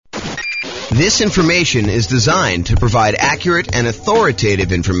This information is designed to provide accurate and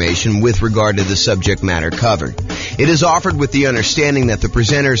authoritative information with regard to the subject matter covered. It is offered with the understanding that the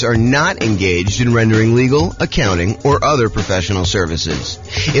presenters are not engaged in rendering legal, accounting, or other professional services.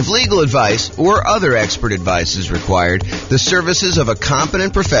 If legal advice or other expert advice is required, the services of a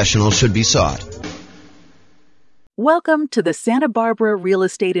competent professional should be sought. Welcome to the Santa Barbara Real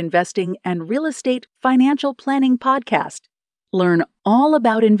Estate Investing and Real Estate Financial Planning Podcast. Learn all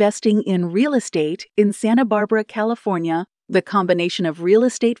about investing in real estate in Santa Barbara, California, the combination of real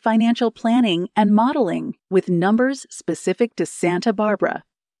estate financial planning and modeling with numbers specific to Santa Barbara,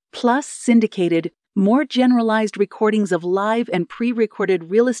 plus syndicated, more generalized recordings of live and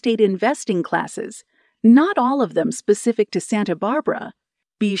pre-recorded real estate investing classes, not all of them specific to Santa Barbara.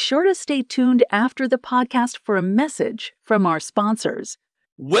 Be sure to stay tuned after the podcast for a message from our sponsors.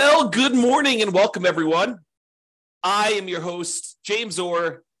 Well, good morning and welcome, everyone. I am your host, James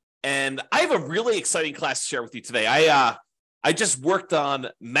Orr, and I have a really exciting class to share with you today. I just worked on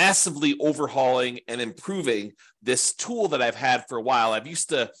massively overhauling and improving this tool that I've had for a while. I've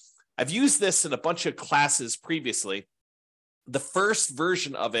used this in a bunch of classes previously. The first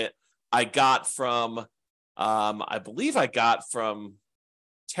version of it I got from, I believe I got from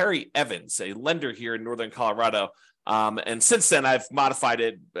Terry Evans, a lender here in Northern Colorado. And since then, I've modified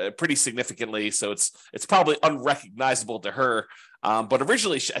it pretty significantly, so it's probably unrecognizable to her. But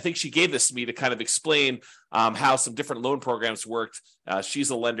originally, I think she gave this to me to kind of explain how some different loan programs worked.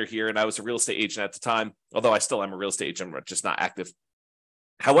 She's a lender here, and I was a real estate agent at the time, although I still am a real estate agent, I'm just not active.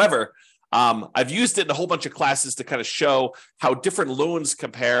 However, I've used it in a whole bunch of classes to kind of show how different loans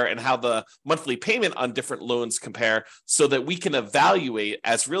compare and how the monthly payment on different loans compare so that we can evaluate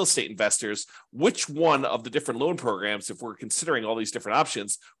as real estate investors which one of the different loan programs, if we're considering all these different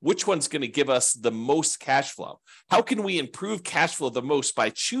options, which one's going to give us the most cash flow. How can we improve cash flow the most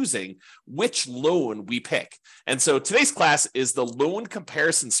by choosing which loan we pick? And so today's class is the loan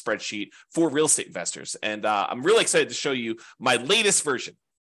comparison spreadsheet for real estate investors. And I'm really excited to show you my latest version.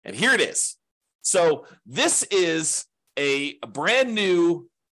 And here it is. So this is a brand new,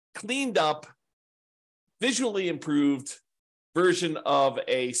 cleaned up, visually improved version of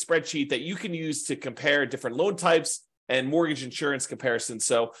a spreadsheet that you can use to compare different loan types and mortgage insurance comparisons.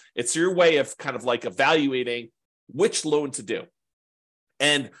 So it's your way of kind of like evaluating which loan to do.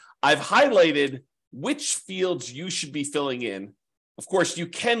 And I've highlighted which fields you should be filling in. Of course, you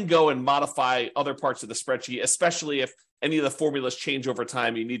can go and modify other parts of the spreadsheet, especially if any of the formulas change over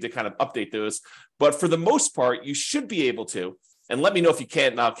time, you need to kind of update those. But for the most part, you should be able to, and let me know if you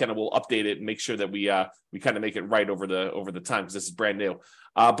can't, and I'll kind of will update it and make sure that we kind of make it right over the time, because this is brand new.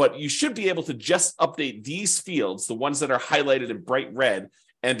 But you should be able to just update these fields, the ones that are highlighted in bright red,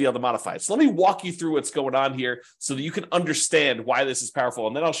 and be able to modify it. So let me walk you through what's going on here so that you can understand why this is powerful.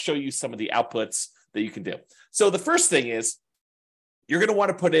 And then I'll show you some of the outputs that you can do. So the first thing is you're going to want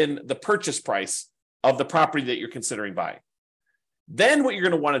to put in the purchase price of the property that you're considering buying. Then what you're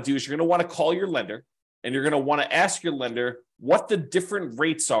going to want to do is you're going to want to call your lender, and you're going to want to ask your lender what the different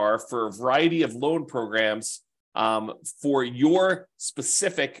rates are for a variety of loan programs for your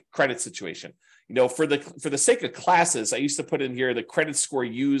specific credit situation. You know, for the sake of classes, I used to put in here the credit score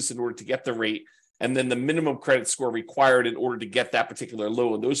used in order to get the rate, and then the minimum credit score required in order to get that particular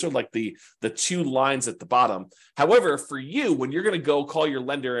loan. Those are like the two lines at the bottom. However, for you, when you're going to go call your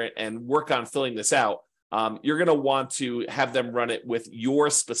lender and work on filling this out, you're going to want to have them run it with your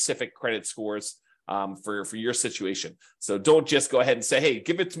specific credit scores for your situation. So don't just go ahead and say, hey,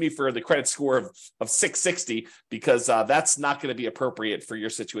 give it to me for the credit score of 660, because that's not going to be appropriate for your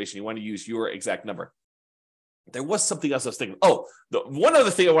situation. You want to use your exact number. There was something else I was thinking. Oh, one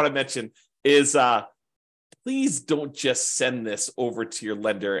other thing I want to mention is please don't just send this over to your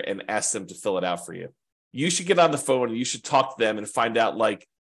lender and ask them to fill it out for you. You should get on the phone and you should talk to them and find out like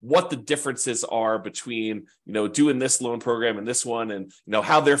what the differences are between, you know, doing this loan program and this one, and, you know,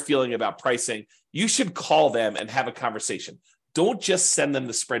 how they're feeling about pricing. You should call them and have a conversation. Don't just send them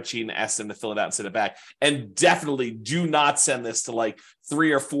the spreadsheet and ask them to fill it out and send it back. And definitely do not send this to like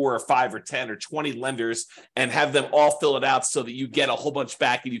 3 or 4 or 5 or 10 or 20 lenders and have them all fill it out so that you get a whole bunch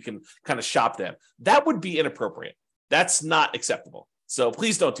back and you can kind of shop them. That would be inappropriate. That's not acceptable. So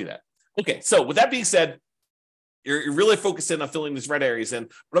please don't do that. Okay, so with that being said, you're really focusing on filling these red areas in,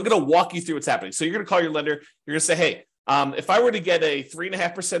 but I'm going to walk you through what's happening. So you're going to call your lender. You're going to say, hey, if I were to get a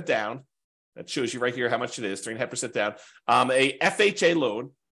 3.5% down, that shows you right here how much it is, 3.5% down, a FHA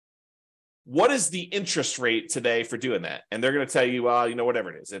loan, what is the interest rate today for doing that? And they're going to tell you, you know,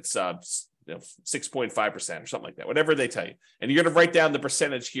 whatever it is. It's 6.5% or something like that, whatever they tell you. And you're going to write down the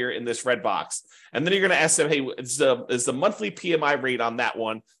percentage here in this red box. And then you're going to ask them, hey, is the monthly PMI rate on that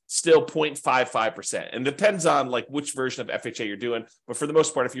one still 0.55%? And it depends on like which version of FHA you're doing. But for the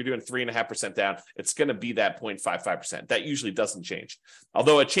most part, if you're doing 3.5% down, it's going to be that 0.55%. That usually doesn't change.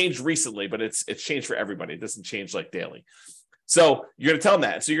 Although it changed recently, but it's changed for everybody. It doesn't change like daily. So you're going to tell them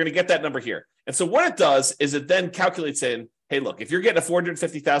that. So you're going to get that number here. And so what it does is it then calculates in, hey, look, if you're getting a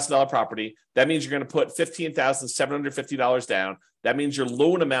 $450,000 property, that means you're going to put $15,750 down. That means your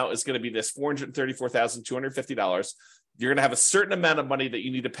loan amount is going to be this $434,250. You're going to have a certain amount of money that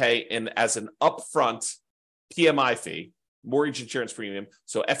you need to pay in as an upfront PMI fee, mortgage insurance premium.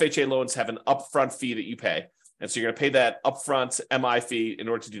 So FHA loans have an upfront fee that you pay. And so you're going to pay that upfront MI fee in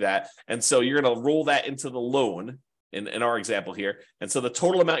order to do that. And so you're going to roll that into the loan in our example here. And so the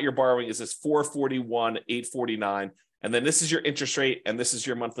total amount you're borrowing is this $441,849. And then this is your interest rate, and this is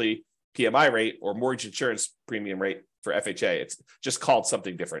your monthly PMI rate or mortgage insurance premium rate for FHA. It's just called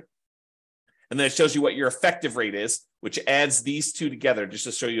something different. And then it shows you what your effective rate is, which adds these two together just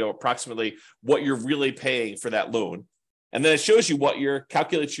to show you approximately what you're really paying for that loan. And then it shows you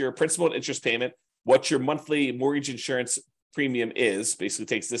calculates your principal and interest payment, what your monthly mortgage insurance premium is, basically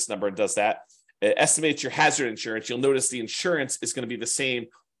takes this number and does that. It estimates your hazard insurance. You'll notice the insurance is going to be the same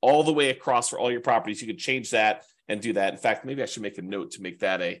all the way across for all your properties. You can change that and do that. In fact, maybe I should make a note to make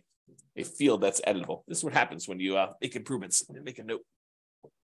that a field that's editable. This is what happens when you make improvements. Make a note.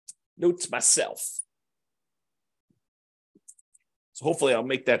 Note to myself. So hopefully I'll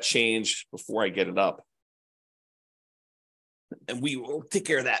make that change before I get it up. And we will take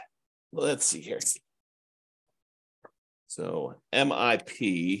care of that. Let's see here. So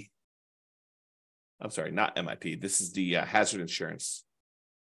MIP. I'm sorry, not MIP. This is the hazard insurance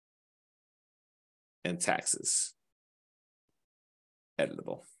and taxes.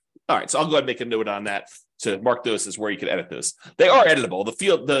 Editable. All right, so I'll go ahead and make a note on that to mark those as where you can edit those. They are editable.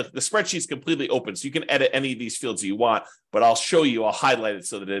 The spreadsheet is completely open, so you can edit any of these fields you want, but I'll highlight it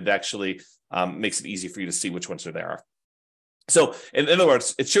so that it actually makes it easy for you to see which ones are there. So in other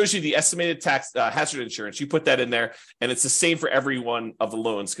words, it shows you the estimated tax hazard insurance. You put that in there, and it's the same for every one of the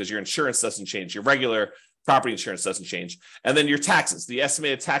loans because your insurance doesn't change. Your regular property insurance doesn't change. And then your taxes, the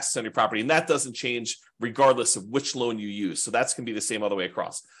estimated taxes on your property, and that doesn't change regardless of which loan you use. So that's going to be the same all the way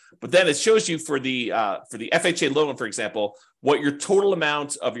across. But then it shows you for the FHA loan, for example, what your total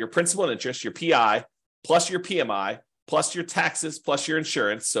amount of your principal and interest, your PI, plus your PMI, plus your taxes, plus your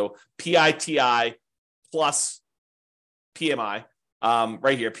insurance. So PITI plus PMI,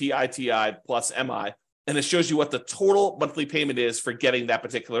 right here, PITI plus MI, and it shows you what the total monthly payment is for getting that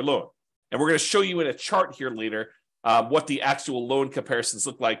particular loan. And we're going to show you in a chart here later what the actual loan comparisons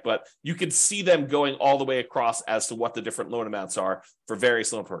look like, but you can see them going all the way across as to what the different loan amounts are for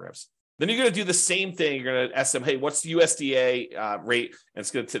various loan programs. Then you're going to do the same thing. You're going to ask them, hey, what's the USDA rate? And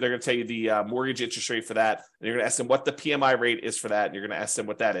they're going to tell you the mortgage interest rate for that. And you're going to ask them what the PMI rate is for that. And you're going to ask them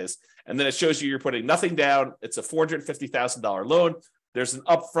what that is. And then it shows you you're putting nothing down. It's a $450,000 loan. There's an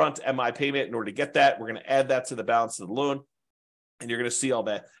upfront MI payment in order to get that. We're going to add that to the balance of the loan. And you're going to see all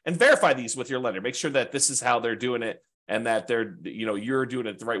that and verify these with your lender. Make sure that this is how they're doing it and that you're doing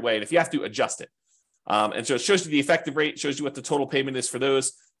it the right way. And if you have to, adjust it. And so it shows you the effective rate, shows you what the total payment is for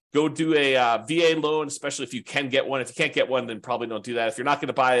those. Go do a VA loan, especially if you can get one. If you can't get one, then probably don't do that. If you're not going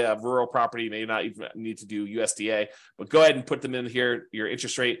to buy a rural property, you may not even need to do USDA, but go ahead and put them in here, your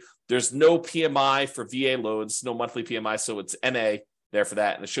interest rate. There's no PMI for VA loans, no monthly PMI, so it's NA there for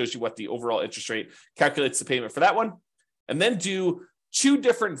that. And it shows you what the overall interest rate calculates the payment for that one. And then do two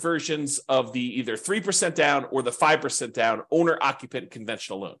different versions of the either 3% down or the 5% down owner-occupant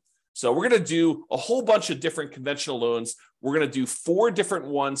conventional loan. So we're going to do a whole bunch of different conventional loans. We're going to do 4 different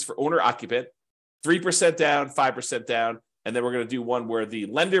ones for owner-occupant, 3% down, 5% down, and then we're going to do one where the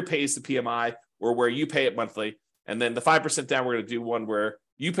lender pays the PMI or where you pay it monthly. And then the 5% down, we're going to do one where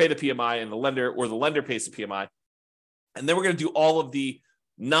you pay the PMI and the lender pays the PMI. And then we're going to do all of the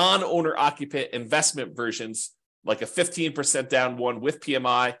non-owner-occupant investment versions, like a 15% down one with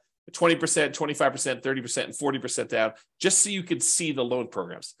PMI, 20%, 25%, 30%, and 40% down, just so you can see the loan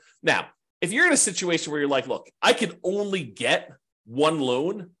programs. Now, if you're in a situation where you're like, look, I can only get one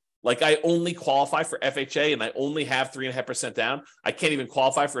loan, like I only qualify for FHA and I only have 3.5% down, I can't even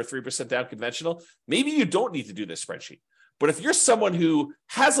qualify for a 3% down conventional, maybe you don't need to do this spreadsheet. But if you're someone who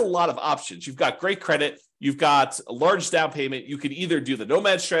has a lot of options, you've got great credit, you've got a large down payment, you could either do the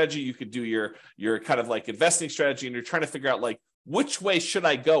nomad strategy, you could do your kind of like investing strategy, and you're trying to figure out like, which way should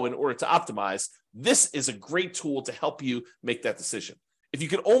I go in order to optimize? This is a great tool to help you make that decision. If you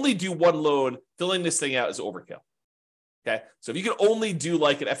can only do one loan, filling this thing out is overkill. Okay. So if you can only do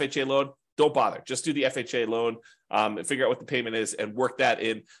like an FHA loan, don't bother. Just do the FHA loan and figure out what the payment is and work that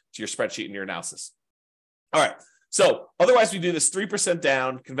in to your spreadsheet and your analysis. All right. So otherwise, we do this 3%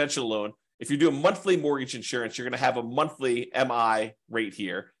 down conventional loan. If you're doing monthly mortgage insurance, you're going to have a monthly MI rate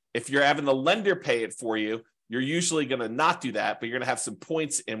here. If you're having the lender pay it for you, you're usually going to not do that, but you're going to have some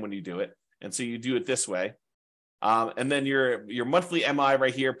points in when you do it. And so you do it this way. And then your monthly MI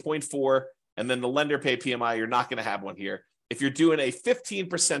right here, 0.4, and then the lender pay PMI, you're not going to have one here. If you're doing a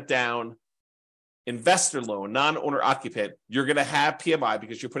 15% down investor loan, non-owner occupant, you're going to have PMI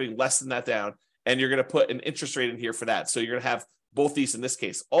because you're putting less than that down, and you're going to put an interest rate in here for that. So you're going to have both these in this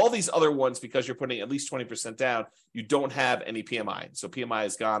case. All these other ones, because you're putting at least 20% down, you don't have any PMI. So PMI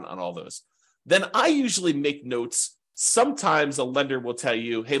is gone on all those. Then I usually make notes. Sometimes a lender will tell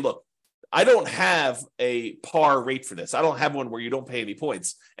you, hey, look, I don't have a par rate for this. I don't have one where you don't pay any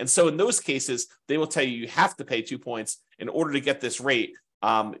points. And so in those cases, they will tell you have to pay 2 points in order to get this rate.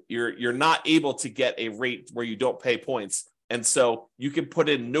 You're not able to get a rate where you don't pay points. And so you can put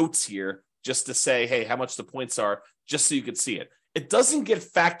in notes here just to say, hey, how much the points are, just so you can see it. It doesn't get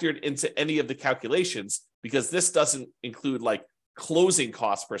factored into any of the calculations because this doesn't include like closing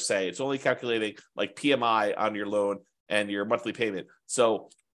costs per se. It's only calculating like PMI on your loan and your monthly payment. So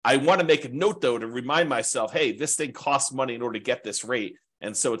I want to make a note, though, to remind myself, hey, this thing costs money in order to get this rate.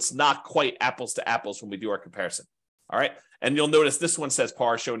 And so it's not quite apples to apples when we do our comparison. All right. And you'll notice this one says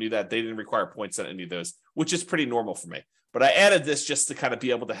par, showing you that they didn't require points on any of those, which is pretty normal for me. But I added this just to kind of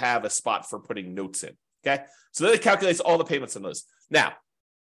be able to have a spot for putting notes in. Okay. So then it calculates all the payments on those. Now,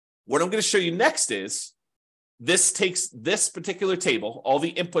 what I'm going to show you next is this takes this particular table, all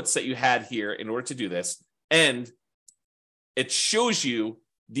the inputs that you had here in order to do this, and it shows you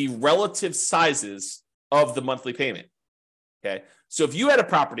the relative sizes of the monthly payment. Okay. So if you had a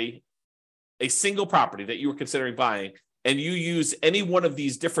property, a single property that you were considering buying, and you use any one of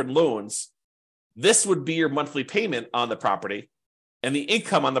these different loans, this would be your monthly payment on the property, and the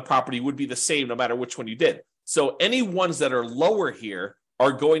income on the property would be the same no matter which one you did. So any ones that are lower here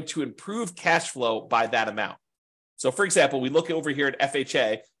are going to improve cash flow by that amount. So for example, we look over here at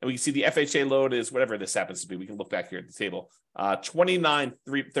FHA, and we can see the FHA loan is whatever this happens to be. We can look back here at the table,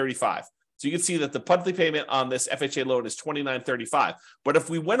 $29,335. So you can see that the monthly payment on this FHA loan is $29,335. But if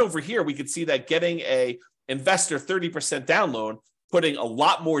we went over here, we could see that getting a investor 30% down loan, putting a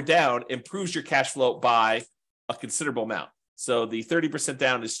lot more down, improves your cash flow by a considerable amount. So the 30%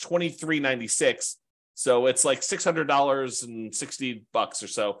 down is $23.96. So it's like $600.60 or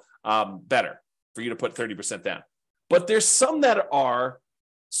so better for you to put 30% down. But there's some that are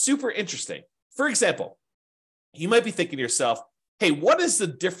super interesting. For example, you might be thinking to yourself, hey, what is the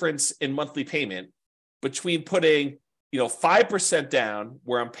difference in monthly payment between putting, 5% down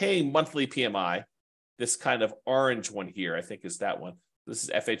where I'm paying monthly PMI, this kind of orange one here, I think is that one. This is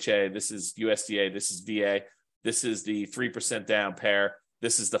FHA, this is USDA, this is VA, this is the 3% down pair,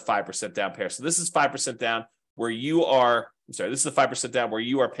 this is the 5% down pair. So this is 5% down where you are, this is the 5% down where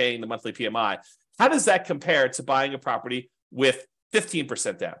you are paying the monthly PMI. How does that compare to buying a property with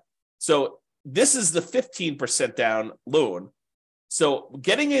 15% down? So this is the 15% down loan. So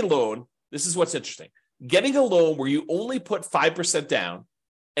getting a loan, this is what's interesting. Getting a loan where you only put 5% down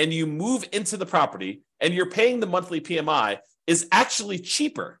and you move into the property and you're paying the monthly PMI is actually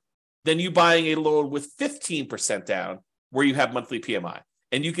cheaper than you buying a loan with 15% down where you have monthly PMI.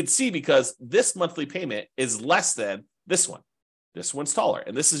 And you can see because this monthly payment is less than this one. This one's taller.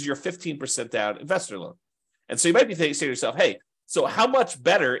 And this is your 15% down investor loan. And so you might be saying to yourself, hey, so how much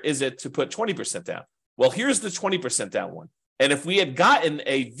better is it to put 20% down? Well, here's the 20% down one. And if we had gotten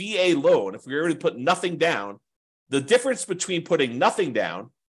a VA loan, if we were to put nothing down, the difference between putting nothing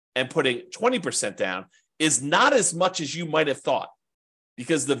down and putting 20% down is not as much as you might have thought,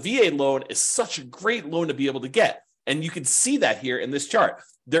 because the VA loan is such a great loan to be able to get. And you can see that here in this chart.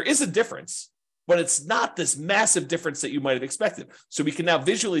 There is a difference, but it's not this massive difference that you might have expected. So we can now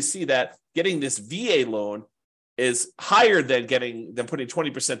visually see that getting this VA loan is higher than putting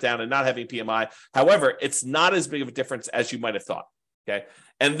 20% down and not having PMI. However, it's not as big of a difference as you might have thought. Okay.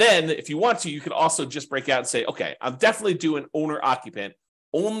 And then if you want to, you can also just break out and say, okay, I'm definitely doing owner occupant.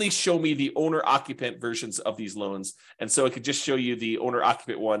 Only show me the owner occupant versions of these loans. And so it could just show you the owner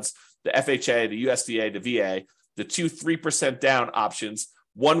occupant ones, the FHA, the USDA, the VA, the 3% down options,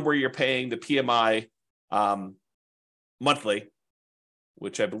 one where you're paying the PMI monthly,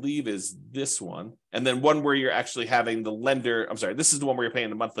 which I believe is this one. And then one where you're actually having the lender, this is the one where you're paying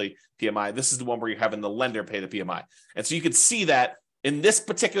the monthly PMI. This is the one where you're having the lender pay the PMI. And so you can see that in this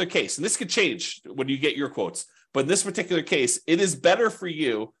particular case, and this could change when you get your quotes, but in this particular case, it is better for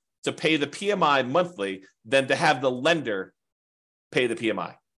you to pay the PMI monthly than to have the lender pay the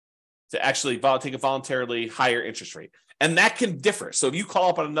PMI. to actually take a voluntarily higher interest rate. And that can differ. So if you call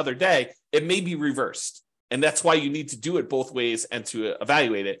up on another day, it may be reversed. And that's why you need to do it both ways and to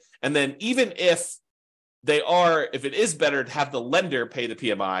evaluate it. And then even if it is better to have the lender pay the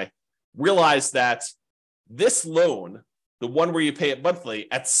PMI, realize that this loan, the one where you pay it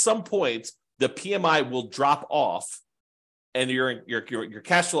monthly, at some point, the PMI will drop off and your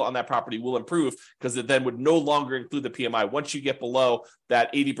cash flow on that property will improve because it then would no longer include the PMI once you get below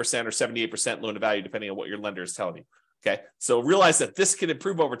that 80% or 78% loan to value, depending on what your lender is telling you. Okay, so realize that this can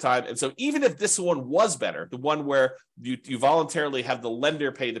improve over time. And so even if this one was better, the one where you voluntarily have the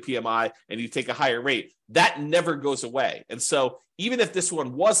lender pay the PMI and you take a higher rate, that never goes away. And so even if this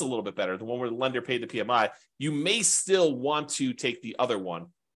one was a little bit better, the one where the lender paid the PMI, you may still want to take the other one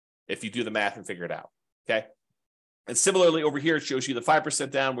if you do the math and figure it out. Okay. And similarly over here, it shows you the 5%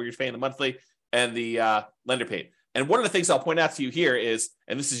 down where you're paying the monthly and the lender paid. And one of the things I'll point out to you here is,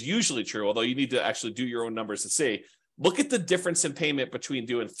 and this is usually true, although you need to actually do your own numbers to see, look at the difference in payment between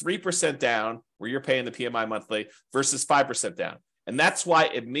doing 3% down, where you're paying the PMI monthly, versus 5% down. And that's why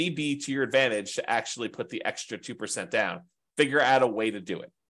it may be to your advantage to actually put the extra 2% down. Figure out a way to do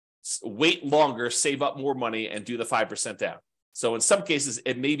it. Wait longer, save up more money, and do the 5% down. So in some cases,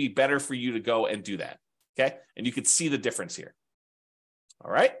 it may be better for you to go and do that. Okay. And you can see the difference here.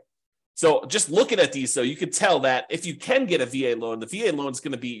 All right. So just looking at these, though, you could tell that if you can get a VA loan, the VA loan is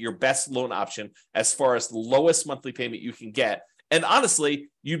going to be your best loan option as far as the lowest monthly payment you can get. And honestly,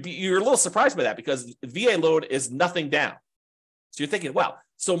 you're a little surprised by that because the VA loan is nothing down. So you're thinking, wow,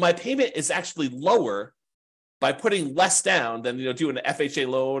 so my payment is actually lower by putting less down than doing an FHA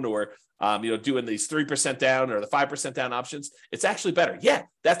loan or doing these 3% down or the 5% down options. It's actually better. Yeah,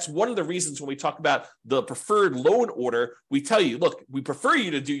 that's one of the reasons when we talk about the preferred loan order, we tell you, look, we prefer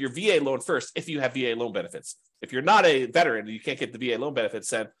you to do your VA loan first if you have VA loan benefits. If you're not a veteran and you can't get the VA loan benefits,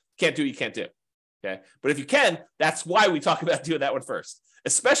 then can't do what you can't do. Okay, but if you can, that's why we talk about doing that one first,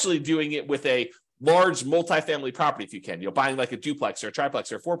 especially doing it with a large multifamily property if you can, buying like a duplex or a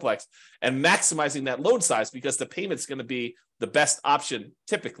triplex or a fourplex and maximizing that loan size because the payment's going to be the best option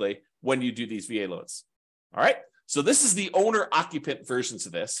typically when you do these VA loans. All right. So this is the owner occupant versions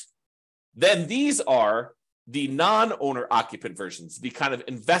of this. Then these are the non-owner occupant versions, the kind of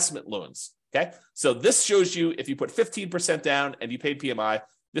investment loans. Okay. So this shows you if you put 15% down and you paid PMI.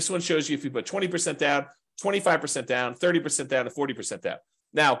 This one shows you if you put 20% down, 25% down, 30% down, and 40% down.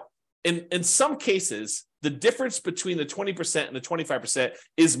 Now, in some cases, the difference between the 20% and the 25%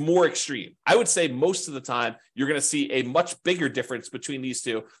 is more extreme. I would say most of the time, you're going to see a much bigger difference between these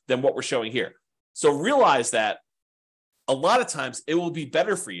two than what we're showing here. So realize that a lot of times it will be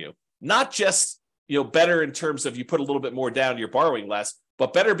better for you, not just better in terms of you put a little bit more down, you're borrowing less,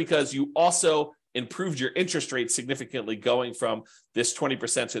 but better because you also improved your interest rate significantly going from this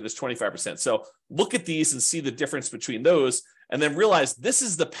 20% to this 25%. So look at these and see the difference between those, and then realize this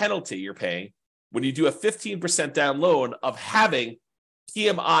is the penalty you're paying when you do a 15% down loan of having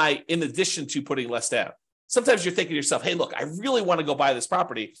PMI in addition to putting less down. Sometimes you're thinking to yourself, hey, look, I really want to go buy this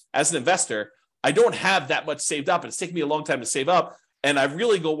property as an investor. I don't have that much saved up. It's taken me a long time to save up. And I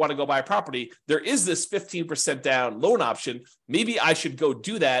really want to go buy a property. There is this 15% down loan option. Maybe I should go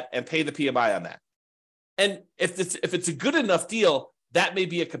do that and pay the PMI on that. And if it's a good enough deal, that may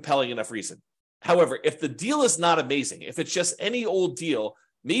be a compelling enough reason. However, if the deal is not amazing, if it's just any old deal,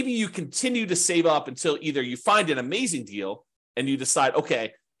 maybe you continue to save up until either you find an amazing deal and you decide,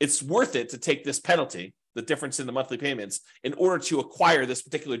 okay, it's worth it to take this penalty, the difference in the monthly payments, in order to acquire this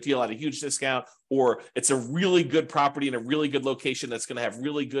particular deal at a huge discount, or it's a really good property in a really good location that's going to have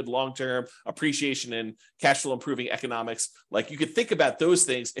really good long-term appreciation and cash flow improving economics. Like you could think about those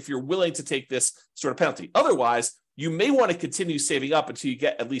things if you're willing to take this sort of penalty. Otherwise, you may want to continue saving up until you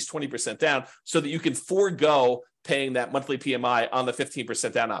get at least 20% down so that you can forego paying that monthly PMI on the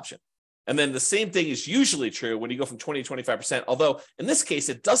 15% down option. And then the same thing is usually true when you go from 20 to 25%, although in this case,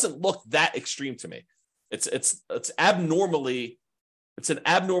 it doesn't look that extreme to me. It's an abnormally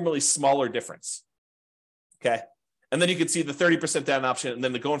smaller difference. Okay. And then you can see the 30% down option, and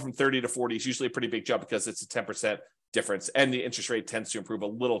then the going from 30 to 40 is usually a pretty big jump because it's a 10% difference, and the interest rate tends to improve a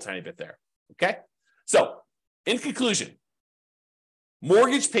little tiny bit there. Okay. So in conclusion,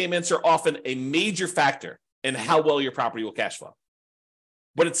 mortgage payments are often a major factor in how well your property will cash flow.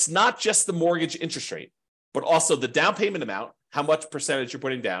 But it's not just the mortgage interest rate, but also the down payment amount, how much percentage you're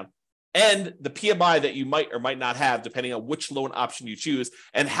putting down, and the PMI that you might or might not have, depending on which loan option you choose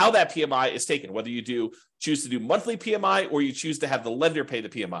and how that PMI is taken, whether you choose to do monthly PMI or you choose to have the lender pay the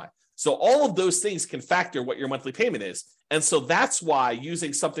PMI. So all of those things can factor what your monthly payment is. And so that's why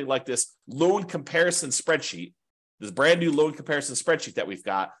using something like this loan comparison spreadsheet, this brand new loan comparison spreadsheet that we've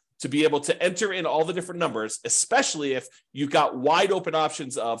got, to be able to enter in all the different numbers, especially if you've got wide open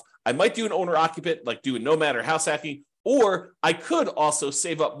options of, I might do an owner occupant, like do a nomad or house hacking, or I could also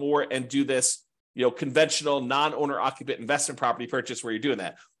save up more and do this, conventional non-owner occupant investment property purchase where you're doing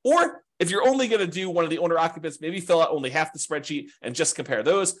that. Or if you're only going to do one of the owner occupants, maybe fill out only half the spreadsheet and just compare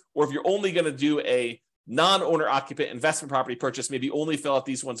those. Or if you're only going to do a non-owner occupant investment property purchase, maybe only fill out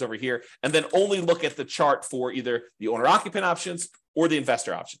these ones over here and then only look at the chart for either the owner occupant options or the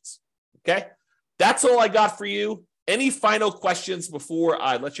investor options. Okay. That's all I got for you. Any final questions before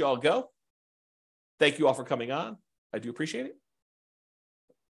I let you all go? Thank you all for coming on. I do appreciate it.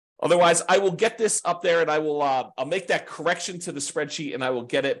 Otherwise, I will get this up there and I will, I'll make that correction to the spreadsheet and I will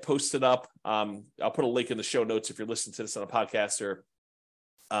get it posted up. I'll put a link in the show notes if you're listening to this on a podcast, or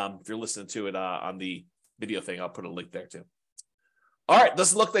if you're listening to it on the video thing, I'll put a link there too. All right.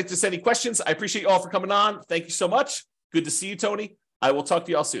 Doesn't look like there's any questions. I appreciate you all for coming on. Thank you so much. Good to see you, Tony. I will talk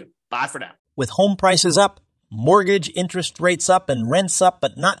to you all soon. Bye for now. With home prices up, mortgage interest rates up, and rents up,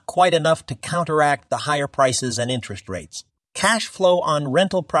 but not quite enough to counteract the higher prices and interest rates, cash flow on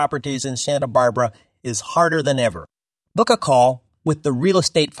rental properties in Santa Barbara is harder than ever. Book a call with the Real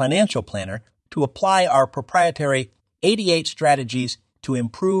Estate Financial Planner to apply our proprietary 88 strategies to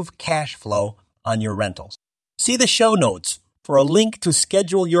improve cash flow on your rentals. See the show notes for a link to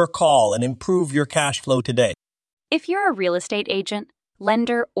schedule your call and improve your cash flow today. If you're a real estate agent,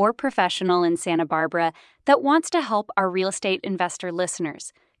 lender, or professional in Santa Barbara that wants to help our real estate investor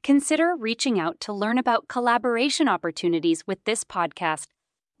listeners, consider reaching out to learn about collaboration opportunities with this podcast.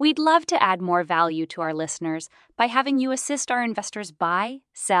 We'd love to add more value to our listeners by having you assist our investors buy,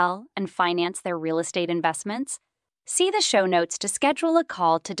 sell, and finance their real estate investments. See the show notes to schedule a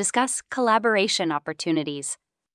call to discuss collaboration opportunities.